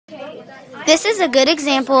This is a good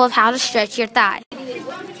example of how to stretch your thigh.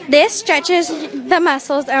 This stretches the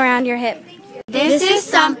muscles around your hip. This is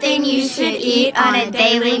something you should eat on a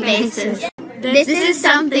daily basis. This is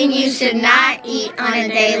something you should not eat on a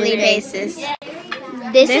daily basis.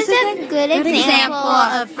 This is a good example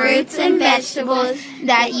of fruits and vegetables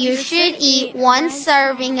that you should eat one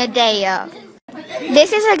serving a day of.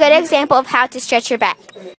 This is a good example of how to stretch your back.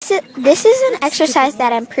 This is an exercise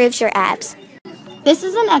that improves your abs. This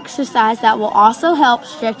is an exercise that will also help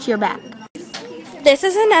stretch your back. This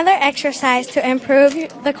is another exercise to improve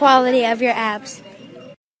the quality of your abs.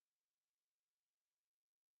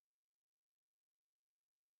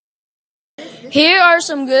 Here are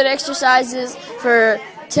some good exercises for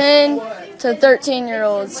 10 to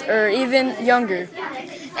 13-year-olds or even younger.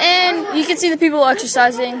 And you can see the people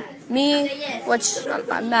exercising. Me, which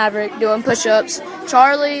I'm Maverick, doing push-ups.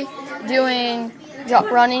 Charlie doing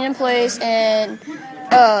running in place, and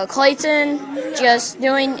Clayton just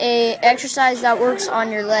doing a exercise that works on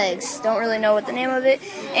your legs. Don't really know what the name of it.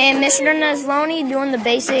 And Mr. Nesloney doing the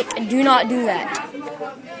basic do not do that.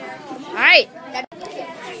 All right.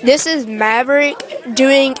 This is Maverick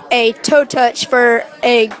doing a toe touch for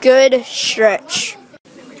a good stretch.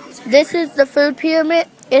 This is the food pyramid.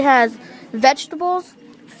 It has vegetables,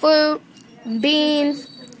 fruit, beans,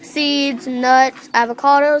 seeds, nuts,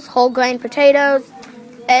 avocados, whole grain potatoes,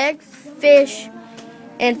 eggs, fish,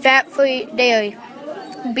 and fat-free dairy,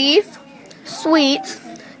 beef, sweets,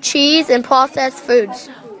 cheese, and processed foods.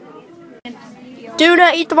 Do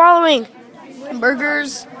not eat the following: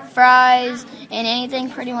 Burgers, fries, and anything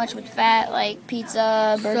pretty much with fat, like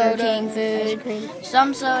pizza, Burger King food,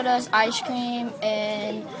 some sodas, ice cream,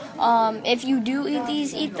 and if you do eat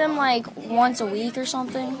these, eat them like once a week or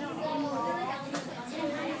something.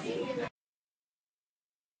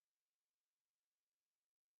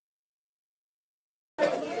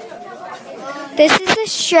 This is a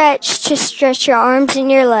stretch to stretch your arms and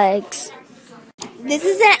your legs. This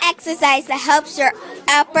is an exercise that helps your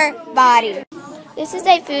upper body. This is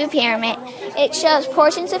a food pyramid. It shows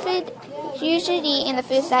portions of food you should eat and the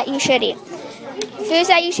foods that you should eat. Foods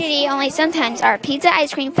that you should eat only sometimes are pizza,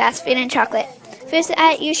 ice cream, fast food, and chocolate. Foods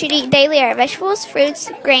that you should eat daily are vegetables, fruits,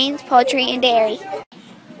 grains, poultry, and dairy.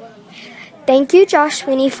 Thank you, Josh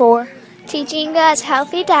Sweeney, for teaching us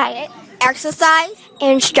healthy diet, Exercise.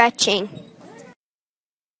 and stretching.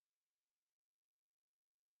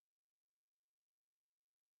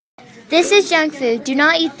 This is junk food. Do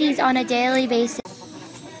not eat these on a daily basis.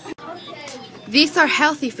 These are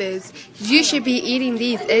healthy foods. You should be eating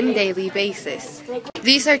these on daily basis.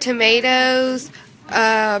 These are tomatoes,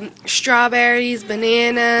 strawberries,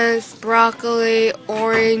 bananas, broccoli,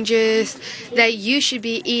 oranges that you should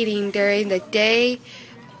be eating during the day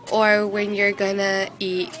or when you're gonna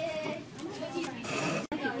eat.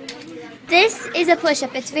 This is a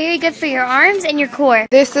push-up. It's very good for your arms and your core.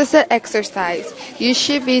 This is an exercise. You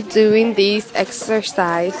should be doing these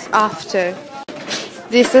exercise often.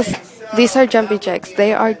 These are jumping jacks.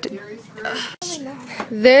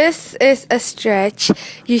 This is a stretch.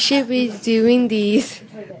 You should be doing these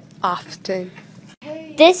often.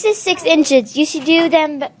 This is 6 inches. You should do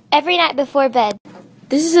them every night before bed.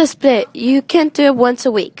 This is a split. You can do it once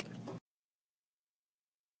a week.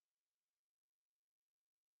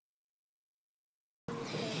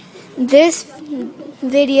 This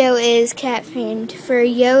video is cat themed for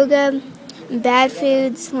yoga, bad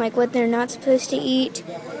foods like what they're not supposed to eat,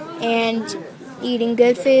 and eating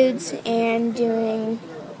good foods, and doing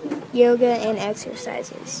yoga and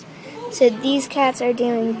exercises. So these cats are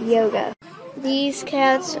doing yoga. These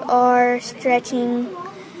cats are stretching,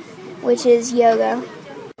 which is yoga.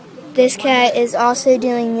 This cat is also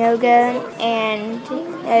doing yoga, and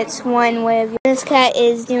it's one way of. This cat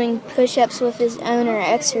is doing push-ups with his owner,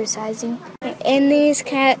 exercising. And these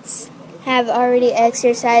cats have already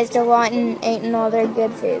exercised a lot and eaten all their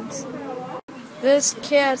good foods. This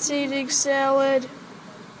cat's eating salad.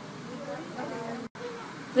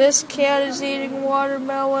 This cat is eating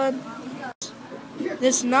watermelon.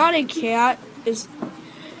 This naughty cat is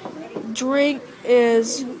drinking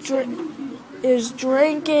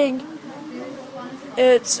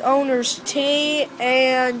its owner's tea,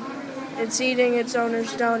 and it's eating its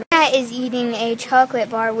owner's donut. The cat is eating a chocolate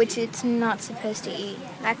bar, which it's not supposed to eat.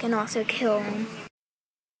 That can also kill him.